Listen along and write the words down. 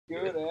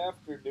Good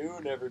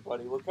afternoon,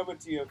 everybody. We're coming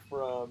to you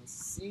from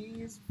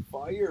C's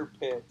Fire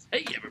Pit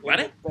Hey, in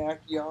everybody. the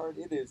backyard.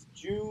 It is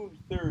June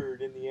 3rd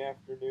in the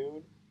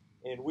afternoon,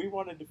 and we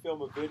wanted to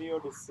film a video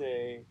to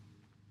say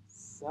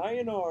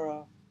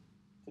sayonara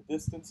to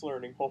distance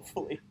learning,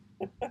 hopefully,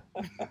 and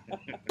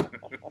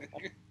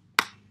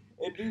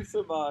do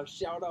some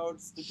shout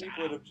outs to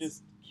people that have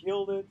just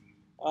killed it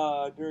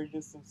during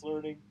distance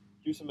learning,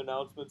 do some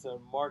announcements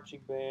on marching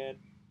band,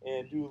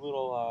 and do a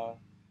little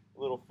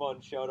fun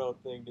shout out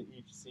thing to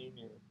each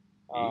senior.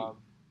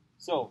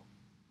 So,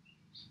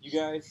 you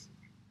guys,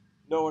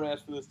 no one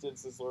asked for this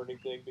distance learning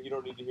thing, but you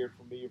don't need to hear it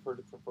from me. You've heard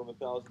it from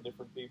 1,000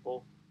 different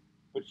people.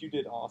 But you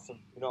did awesome.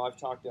 You know, I've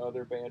talked to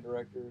other band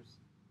directors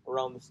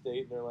around the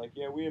state, and they're like,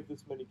 yeah, we have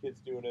this many kids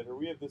doing it, or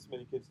we have this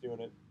many kids doing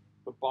it.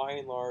 But by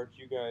and large,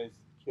 you guys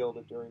killed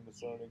it during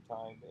this learning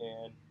time,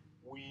 and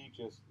we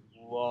just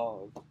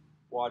loved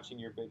watching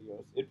your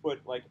videos. It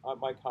put, like,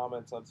 my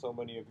comments on so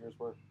many of yours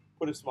were,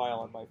 put a smile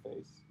on my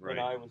face. Right. And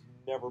I was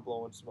never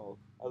blowing smoke.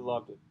 I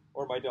loved it.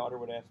 Or my daughter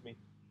would ask me,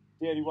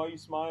 Daddy, why are you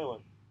smiling?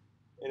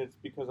 And it's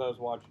because I was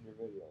watching your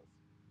videos.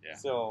 Yeah.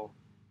 So,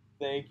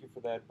 thank you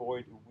for that.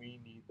 Boy, do we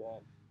need that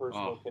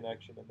personal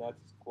connection, and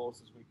that's as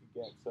close as we could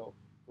get. So,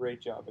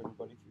 great job,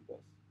 everybody, through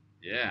this.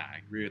 Yeah, I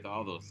agree with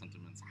all those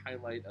sentiments.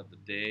 Highlight of the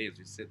day as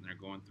you're sitting there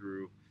going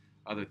through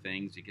other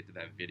things, you get to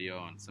that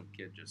video and some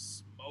kid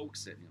just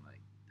smokes it, and you're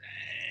like,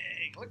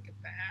 dang, look at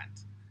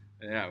that.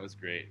 Yeah, it was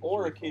great. It was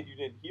or really a kid fun. you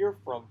didn't hear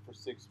from for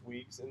 6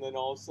 weeks, and then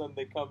all of a sudden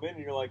they come in, and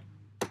you're like,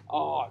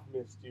 oh, I've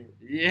missed you.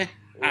 Yeah,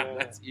 Yeah.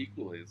 that's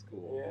equally as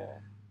cool. Yeah.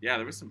 Yeah,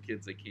 there were some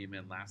kids that came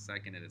in last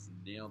second and just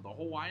nailed the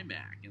whole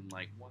iMac in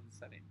like one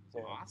setting.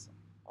 It was awesome.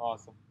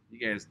 Awesome.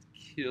 You guys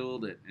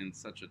killed it in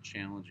such a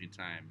challenging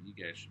time. You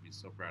guys should be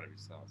so proud of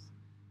yourselves.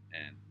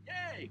 And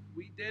yay,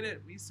 we did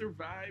it. We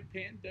survived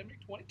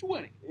pandemic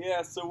 2020.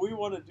 Yeah, so we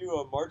want to do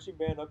a marching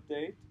band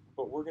update,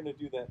 but we're going to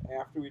do that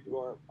after we do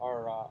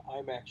our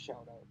IMAX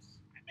shout-outs.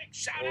 iMac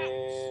shout outs.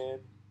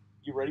 And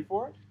you ready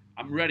for it?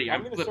 I'm ready. I'm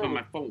I'm gonna flipping start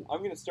my phone. I'm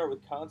going to start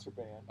with concert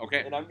band.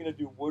 Okay. And I'm going to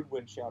do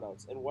woodwind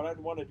shout-outs. And what I'd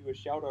want to do a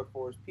shout-out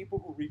for is people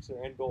who reach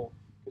their end goal,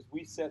 because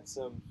we set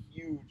some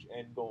huge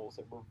end goals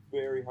that were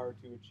very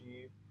hard to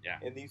achieve. Yeah.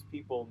 And these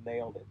people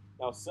nailed it.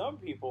 Now, some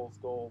people's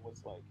goal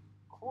was like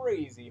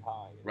crazy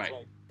high. It's Right.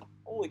 like,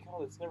 holy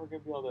cow, it's never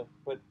going to be able to,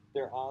 but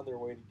they're on their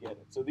way to get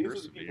it. So these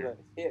are the people that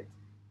hit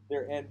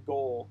their end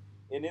goal.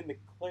 And in the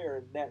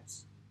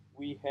clarinets,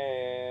 we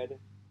had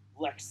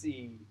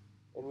Lexi,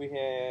 and we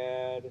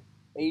had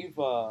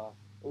Ava,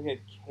 and we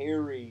had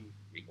Carrie,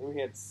 and we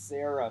had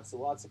Sarah. So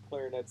lots of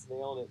clarinets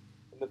nailing it.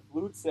 In the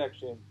flute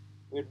section,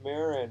 we had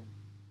Marin.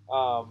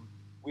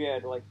 We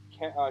had like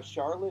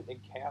Charlotte and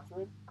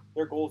Catherine.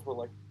 Their goals were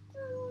like,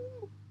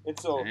 and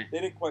so they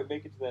didn't quite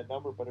make it to that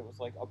number, but it was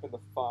like up in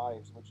the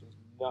 5s, which is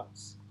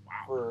nuts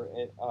for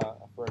a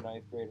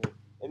 9th grader.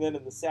 And then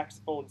in the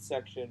saxophone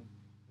section,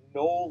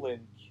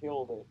 Nolan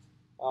killed it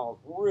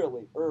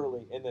really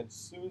early, and then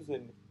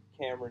Susan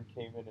Cameron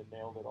came in and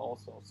nailed it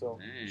also. So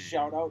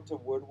shout out to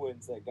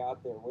woodwinds that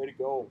got there. Way to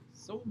go.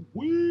 So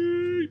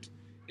sweet.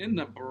 In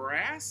the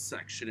brass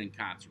section in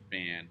concert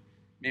band,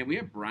 man, we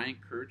had Brian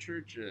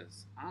Kircher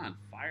just on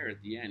fire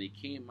at the end. He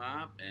came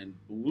up and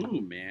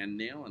blew, man,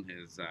 nailing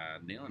his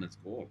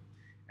goal.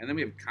 And then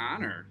we have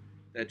Connor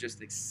that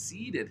just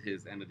exceeded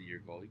his end of the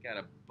year goal. He got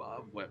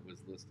above what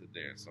was listed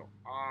there. So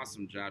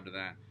awesome job to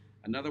that.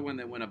 Another one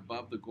that went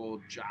above the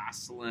goal,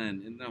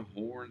 Jocelyn in the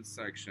horn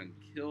section,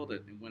 killed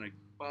it and went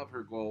above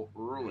her goal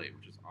early,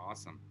 which is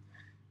awesome.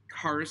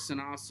 Carson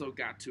also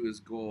got to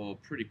his goal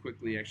pretty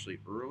quickly, actually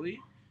early.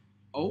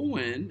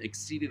 Owen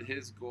exceeded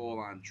his goal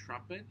on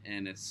trumpet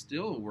and is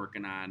still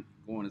working on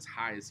going as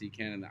high as he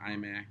can in the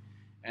iMac.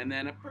 And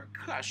then a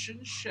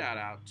percussion shout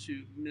out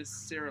to Miss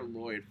Sarah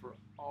Lloyd for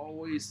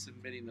always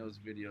submitting those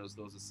videos,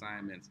 those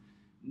assignments.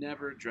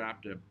 Never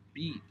dropped a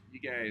beat. You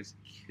guys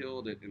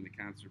killed it in the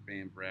concert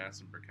band,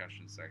 brass, and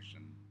percussion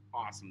section.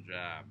 Awesome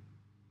job.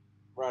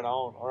 Right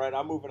on. All right,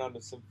 I'm moving on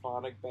to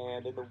symphonic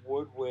band. In the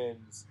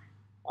woodwinds,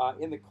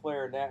 in the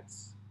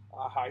clarinets,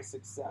 high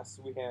success.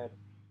 We had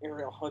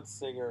Ariel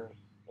Huntsinger,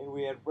 and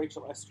we had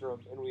Rachel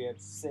Estrom, and we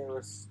had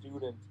Sarah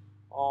Student.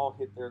 All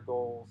hit their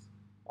goals.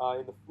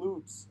 In the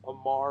flutes,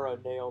 Amara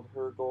nailed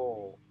her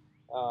goal.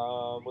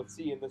 Let's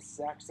see, in the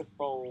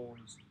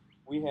saxophones,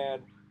 we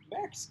had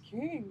Max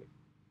King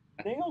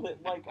nailed it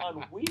like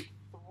on week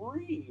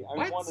 3.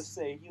 I want to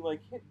say he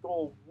like hit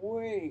goal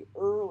way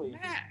early.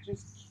 Max. He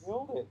just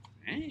killed it.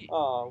 Hey.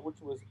 Which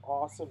was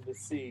awesome to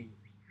see.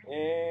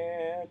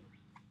 And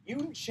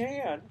Yoon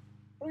Chan,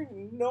 I don't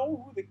even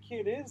know who the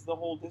kid is the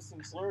whole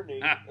distance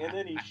learning, and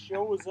then he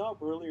shows up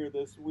earlier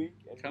this week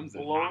and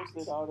blows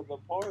it out of the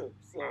park.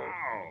 So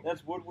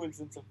that's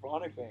woodwinds and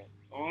symphonic band.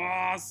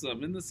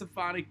 Awesome. In the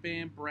symphonic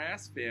band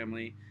brass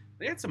family,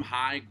 they had some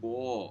high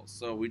goals.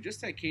 So we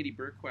just had Katie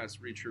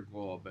Burquest reach her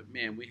goal, but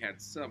man, we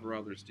had several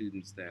other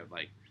students that had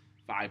like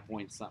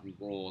 5-point-something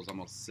goals,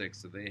 almost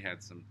 6. So they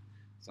had some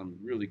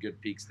really good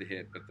peaks to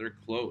hit, but they're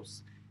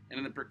close. And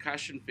in the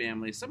percussion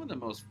family, some of the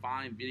most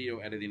fine video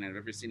editing I've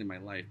ever seen in my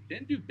life.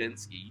 Ben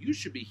Dubinsky, you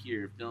should be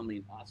here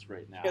filming us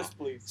right now. Yes,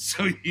 please.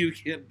 So you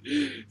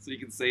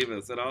can save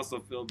us. And also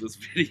filmed this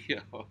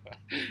video.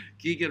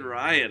 Keegan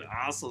Ryan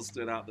also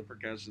stood out in the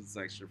percussion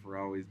section for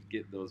always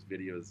getting those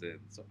videos in.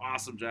 So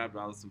awesome job to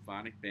all the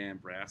symphonic band,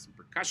 brass, and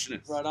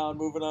percussionists. Right on,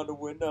 moving on to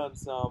wind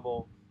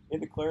ensemble. In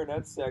the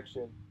clarinet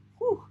section,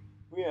 whew,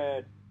 we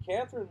had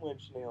Catherine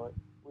Lynch nail it.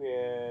 We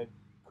had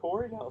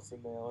Corey Nelson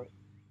nail it.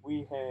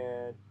 We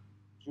had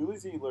Julie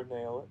Ziegler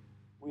nail it.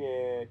 We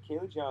had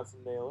Kaylee Johnson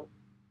nail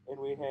it. And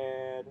we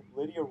had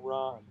Lydia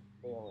Ron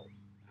nail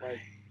it. Like,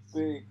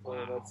 big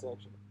clarinet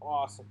section.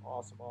 Awesome,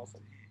 awesome,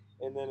 awesome.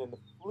 And then in the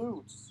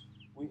flutes,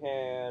 we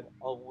had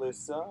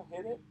Alyssa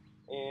hit it.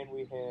 And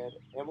we had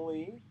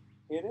Emily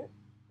hit it.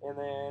 And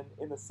then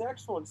in the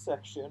saxophone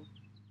section,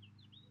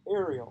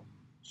 Ariel,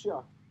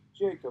 Chuck,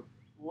 Jacob,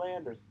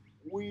 Lander,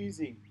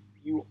 Wheezy,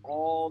 you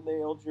all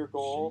nailed your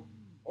goal.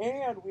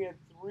 And we had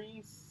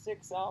 3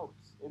 6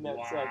 outs in that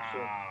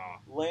section.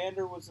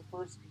 Lander was the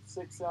first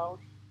 6 out,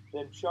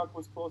 then Chuck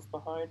was close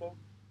behind him,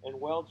 and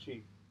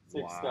Welchie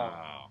 6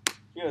 out.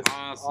 Just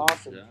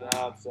awesome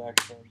job,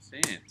 saxophones.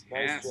 Fantastic.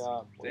 Nice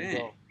job. Way to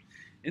go.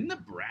 In the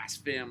brass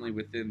family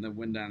within the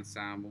wind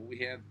ensemble, we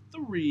had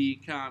 3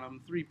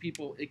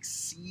 people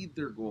exceed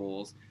their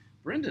goals.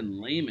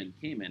 Brendan Lehman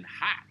came in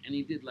hot, and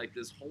he did like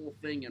this whole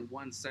thing in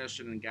one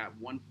session and got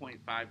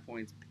 1.5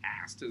 points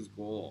past his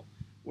goal.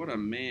 What a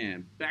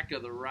man. Becca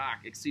the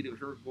Rock exceeded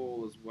her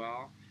goal as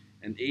well.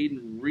 And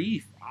Aiden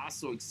Reef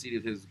also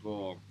exceeded his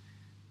goal.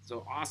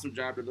 So awesome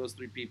job to those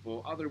 3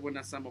 people. Other wind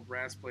ensemble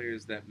brass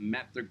players that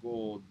met their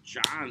goal.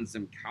 John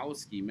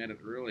Zimkowski met it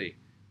early.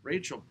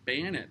 Rachel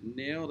Bannett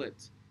nailed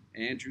it.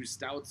 Andrew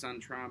Stouts on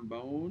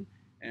trombone.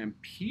 And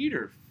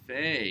Peter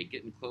Fay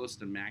getting close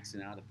to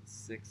maxing out at the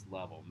 6th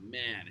level.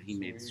 Man, he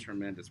made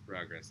tremendous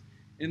progress.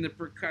 In the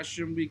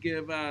percussion, we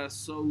give a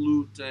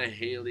salute to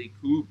Haley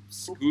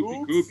Coops.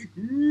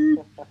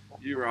 Coop.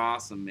 You're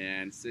awesome,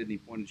 man. Sydney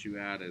pointed you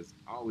out as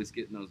always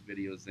getting those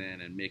videos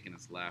in and making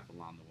us laugh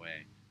along the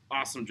way.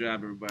 Awesome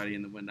job, everybody,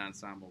 in the wind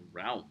ensemble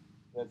realm.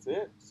 That's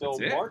it. So,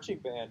 marching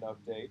band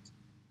update.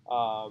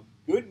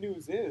 Good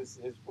news is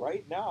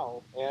right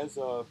now, as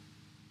of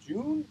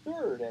June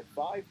 3rd at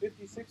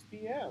 5:56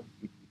 p.m.,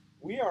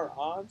 we are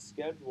on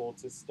schedule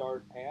to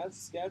start as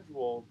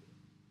scheduled,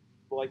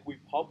 like we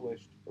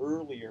published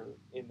earlier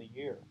in the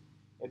year.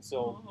 And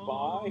so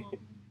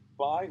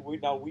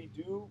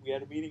we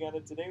had a meeting on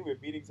it today, we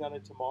have meetings on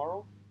it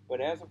tomorrow, but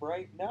as of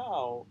right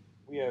now,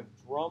 we have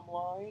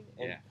drumline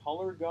and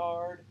color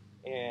guard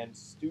and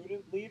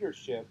student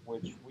leadership,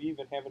 which we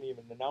haven't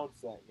even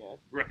announced that yet.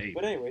 Right.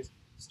 But anyways,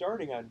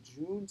 starting on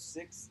June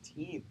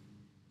 16th.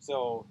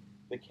 So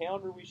the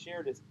calendar we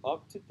shared is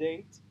up to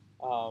date.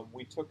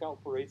 We took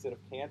out parades that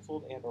have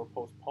canceled and or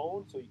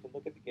postponed, so you can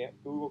look at the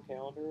Google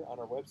Calendar on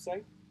our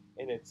website,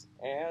 and it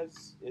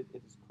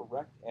is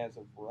correct as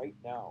of right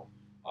now,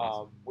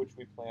 which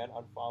we plan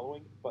on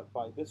following. But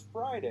by this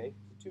Friday,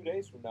 2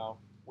 days from now,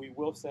 we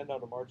will send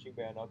out a marching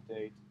band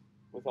update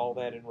with all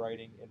that in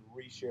writing and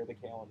reshare the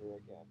calendar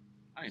again.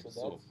 I am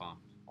so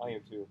pumped. I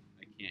am too.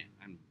 I can't.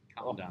 I'm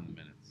counting down the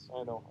minutes.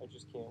 I know. I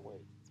just can't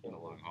wait. It's been a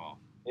long haul.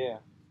 Yeah.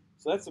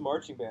 So that's the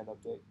marching band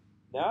update.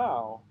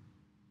 Now,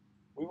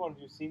 we want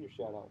to do senior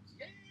shout-outs.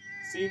 Yeah!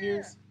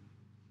 Seniors,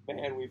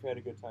 man, we've had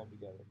a good time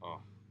together.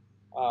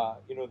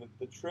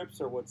 The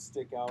trips are what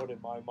stick out in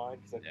my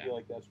mind because I feel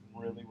like that's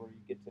really where you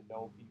get to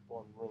know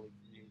people and really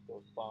create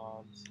those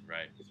bonds.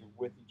 Right. Because you're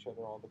with each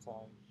other all the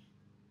time.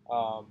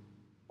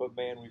 But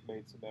man, we've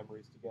made some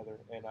memories together,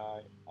 and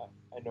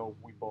I know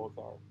we both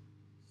are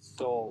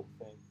so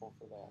thankful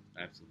for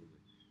that. Absolutely.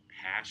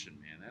 Passion,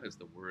 man. That is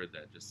the word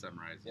that just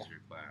summarizes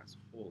your class.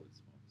 Holy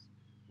smokes.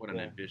 What an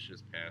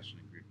ambitious,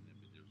 passionate group of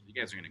individuals. You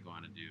guys are going to go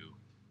on to do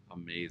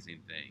amazing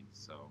things.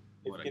 So,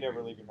 if you can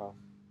ever leave your house.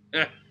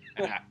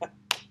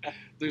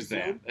 There's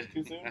that.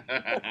 Too soon?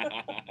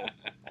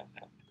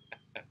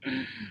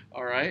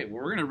 All right.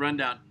 Well, we're going to run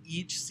down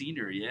each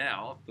senior. Yeah,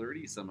 all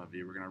 30 some of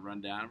you. We're going to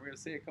run down. We're going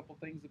to say a couple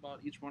things about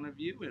each one of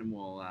you, and then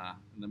we'll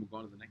go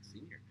on to the next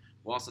senior.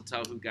 We'll also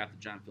tell who got the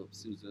John Philip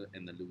Sousa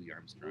and the Louis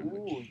Armstrong.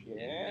 Ooh, I didn't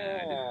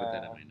put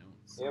that in my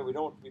notes. Yeah, we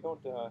don't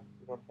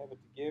have it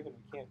to give, and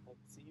we can't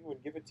see you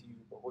and give it to you,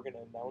 but we're going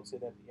to announce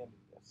it at the end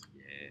of this.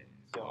 Yeah.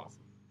 So,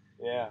 awesome.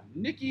 Yeah.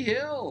 Nikki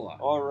Hill.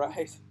 All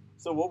right.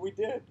 So what we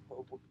did,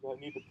 I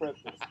need to prep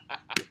this.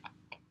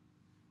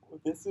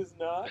 This is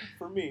not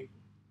for me.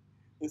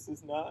 This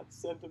is not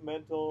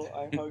sentimental.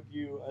 I hug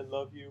you. I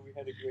love you. We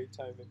had a great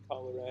time in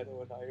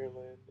Colorado and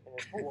Ireland and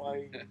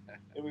Hawaii,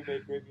 and we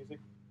made great music.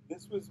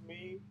 This was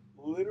me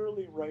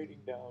literally writing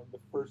down the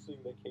first thing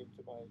that came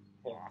to my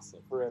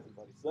head for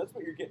everybody. So that's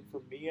what you're getting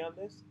from me on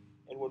this.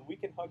 And when we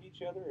can hug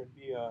each other and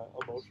be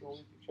emotional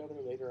with each other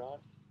later on,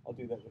 I'll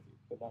do that with you,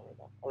 but not right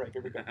now. All right,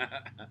 here we go.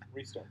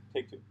 Restart.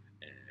 Take 2.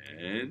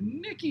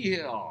 And Nikki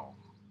Hill.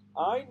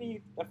 I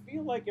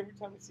feel like every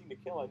time I see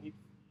Nikki Hill, I need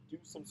to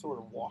do some sort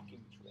of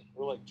walking trick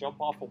or like jump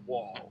off a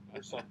wall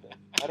or something.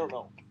 I don't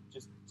know.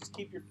 Just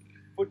keep your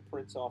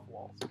footprints off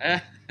walls.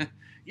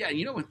 Yeah, and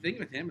you know, one thing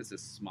with him is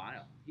his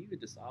smile. He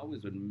would just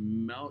always would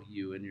melt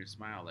you in your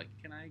smile. Like,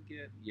 can I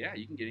get? Yeah,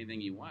 you can get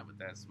anything you want with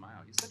that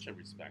smile. He's such a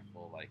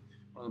respectful, like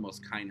one of the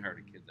most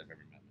kind-hearted kids I've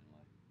ever met in my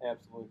life.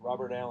 Absolutely,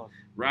 Robert Allen.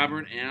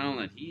 Robert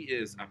Allen. He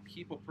is a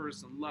people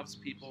person, loves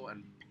people,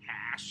 and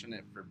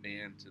passionate for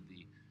band to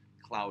the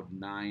cloud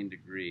 9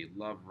 degree.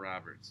 Love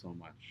Robert so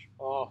much.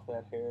 Oh,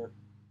 that hair.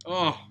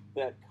 Oh,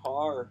 that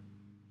car.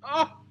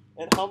 Oh,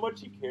 and how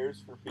much he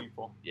cares for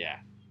people. Yeah.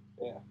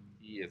 Yeah.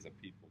 He is a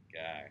people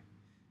guy.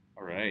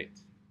 All right.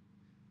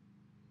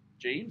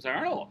 James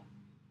Arnold.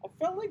 I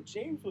felt like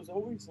James was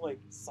always like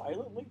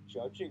silently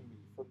judging me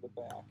from the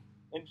back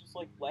and just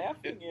like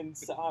laughing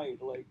inside.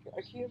 Like,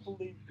 I can't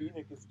believe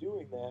Beanick is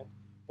doing that.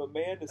 But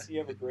man, does he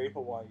have a great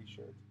Hawaii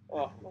shirt.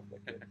 Oh, I love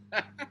that kid.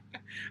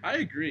 I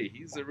agree.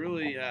 He's a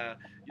really, you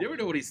never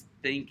know what he's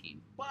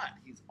thinking, but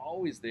he's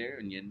always there,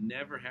 and you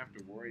never have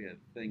to worry a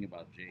thing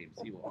about James.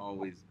 He will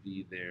always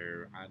be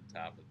there on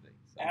top of things.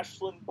 So.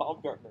 Ashlyn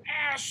Baumgartner.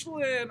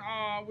 Ashlyn!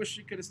 Oh, I wish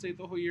she could have stayed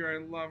the whole year. I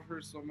love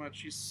her so much.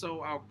 She's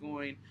so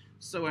outgoing,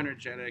 so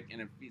energetic,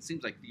 and it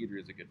seems like theater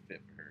is a good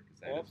fit for her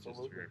because that is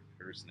just her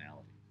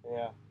personality.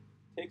 Yeah.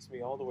 Takes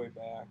me all the way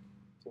back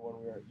to when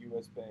we were at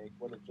U.S. Bank,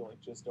 when it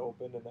just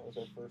opened, and that was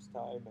our first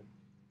time, and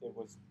it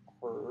was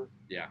her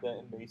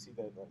and Macy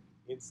that like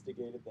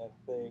instigated that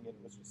thing, and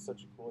it was just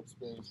such a cool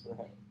experience for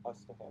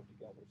us to have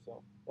together.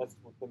 So that's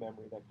the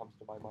memory that comes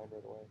to my mind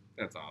right away.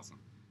 That's awesome.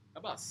 How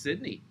about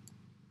Sydney?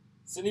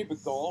 Sydney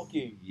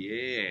Bagalki.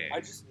 Yeah.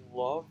 I just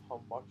love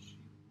how much she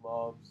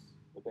loves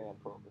the band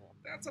program.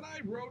 That's what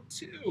I wrote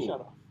too. Shut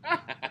up.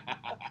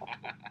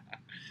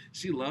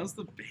 She loves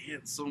the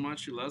band so much.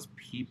 She loves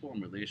people,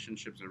 and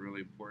relationships are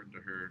really important to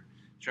her.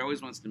 She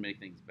always wants to make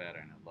things better,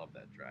 and I love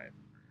that drive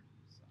from her.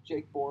 So.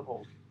 Jake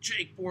Bornholm.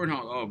 Jake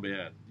Bornholm. Oh,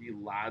 man. The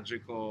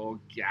logical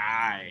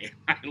guy.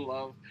 I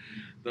love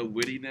the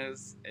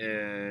wittiness,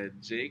 and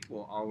Jake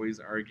will always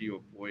argue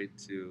a point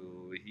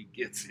till he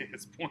gets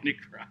his point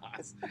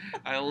across.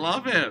 I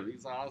love him.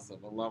 He's awesome.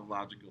 I love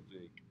logical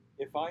Jake.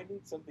 If I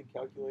need something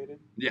calculated,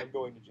 I'm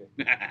going to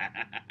Jake.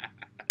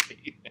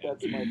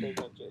 That's my thing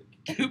on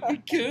Jake.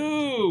 Koopy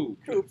Koo!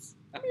 Coops.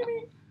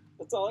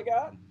 That's all I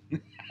got.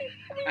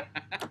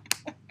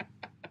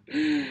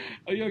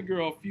 A young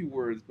girl, a few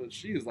words, but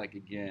she is like,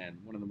 again,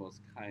 one of the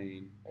most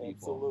kind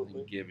people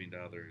and giving to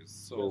others.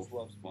 So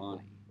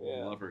funny.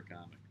 Yeah. Love her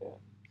comic. Yeah.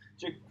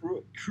 Jake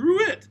Pruitt.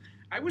 Pruitt!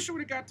 I wish I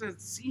would have got to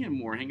see him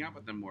more, hang out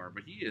with him more,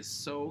 but he is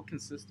so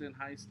consistent,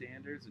 high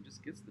standards, and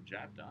just gets the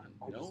job done.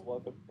 I just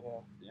love him.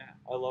 Yeah.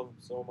 I love him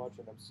so much,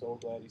 and I'm so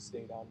glad he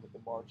stayed on with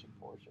the marching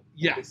portion of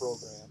the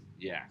program.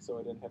 Yeah. So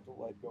I didn't have to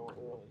let go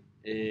early.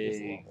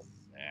 Exactly.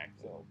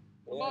 So,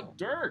 what about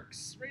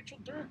Dirks? Rachel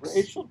Dirks.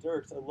 Rachel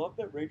Dirks. I love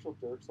that Rachel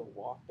Dirks will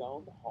walk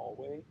down the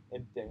hallway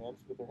and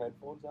dance with her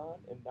headphones on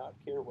and not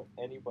care what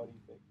anybody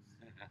thinks.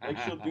 Like,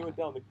 she'll do it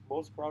down the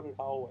most crowded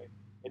hallway,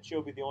 and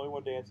she'll be the only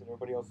one dancing.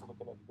 Everybody else is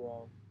looking at the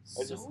ground.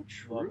 So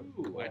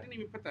true. I didn't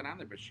even put that on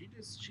there, but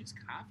she's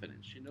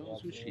confident. She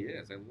knows who she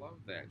is. I love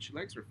that. She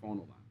likes her phone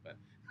a lot, but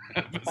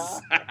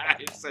I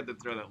just had to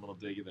throw that little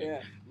dig in there.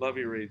 Yeah. Love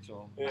you,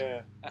 Rachel.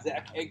 Yeah.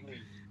 Zach Egley.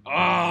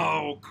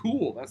 Oh,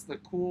 cool. That's the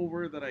cool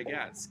word that I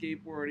got.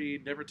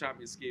 Skateboarding. Never taught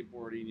me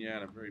skateboarding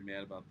yet. I'm very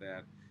mad about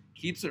that.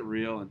 Keeps it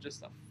real and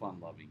just a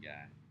fun-loving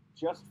guy.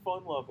 Just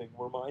fun-loving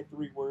were my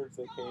 3 words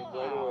that came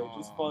right away.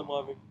 Just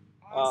fun-loving.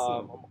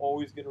 Awesome. I'm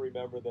always going to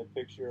remember that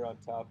picture on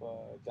top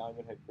of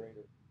Diamond Head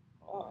Crater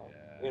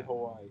in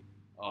Hawaii.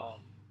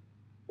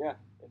 Yeah,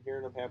 and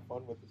hearing him have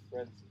fun with his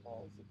friends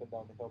zipping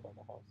down the hill by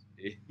the house.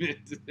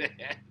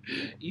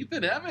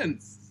 Ethan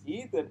Evans.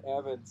 Ethan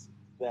Evans,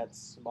 that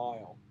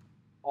smile.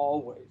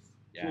 Always.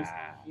 Yeah. Just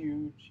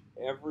huge,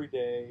 every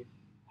day.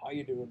 How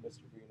you doing,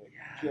 Mr. Beanick?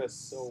 Yes.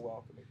 Just so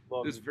welcoming.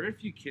 Love There's you. very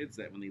few kids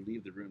that when they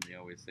leave the room, they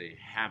always say,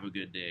 have a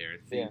good day, or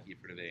thank you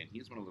for today. And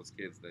he's one of those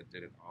kids that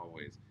did it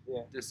always.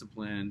 Yeah.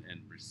 Discipline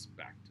and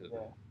respect to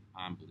the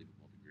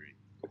unbelievable degree.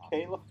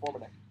 Michaela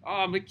Formanek.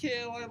 Oh,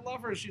 Michaela, I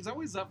love her. She's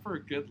always up for a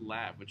good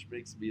laugh, which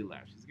makes me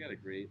laugh. She's got a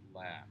great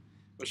laugh.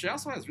 But she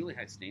also has really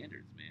high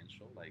standards, man.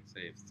 She'll, like,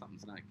 say if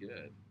something's not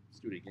good, let's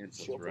do it again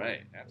so it's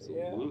right.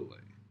 Absolutely.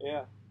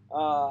 Yeah.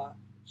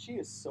 She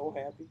is so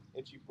happy,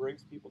 and she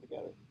brings people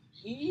together.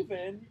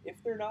 Even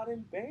if they're not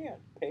in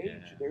band.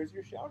 Paige, there's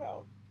your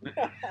shout-out.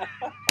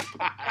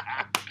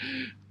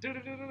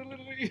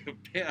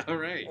 All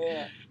right.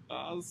 Yeah.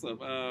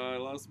 Awesome. I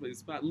lost my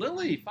spot.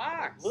 Lily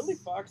Fox. Lily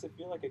Fox, I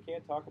feel like I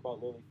can't talk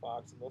about Lily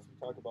Fox unless we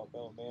talk about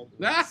Bella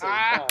Mandrew at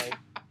the same time.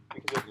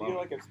 Because I feel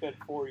like I've spent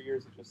 4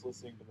 years of just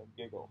listening to them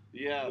giggle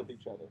with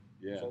each other.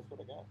 Yeah. So that's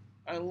what I got.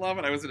 I love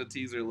it. I was going to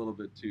tease her a little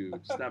bit, too.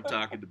 Stop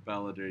talking to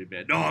Bella during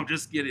bed. No, I'm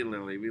just kidding,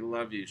 Lily. We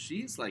love you.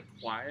 She's, like,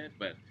 quiet,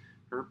 but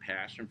her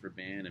passion for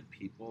band and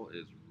people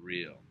is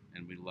real.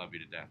 And we love you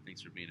to death.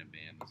 Thanks for being a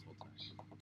band this whole time.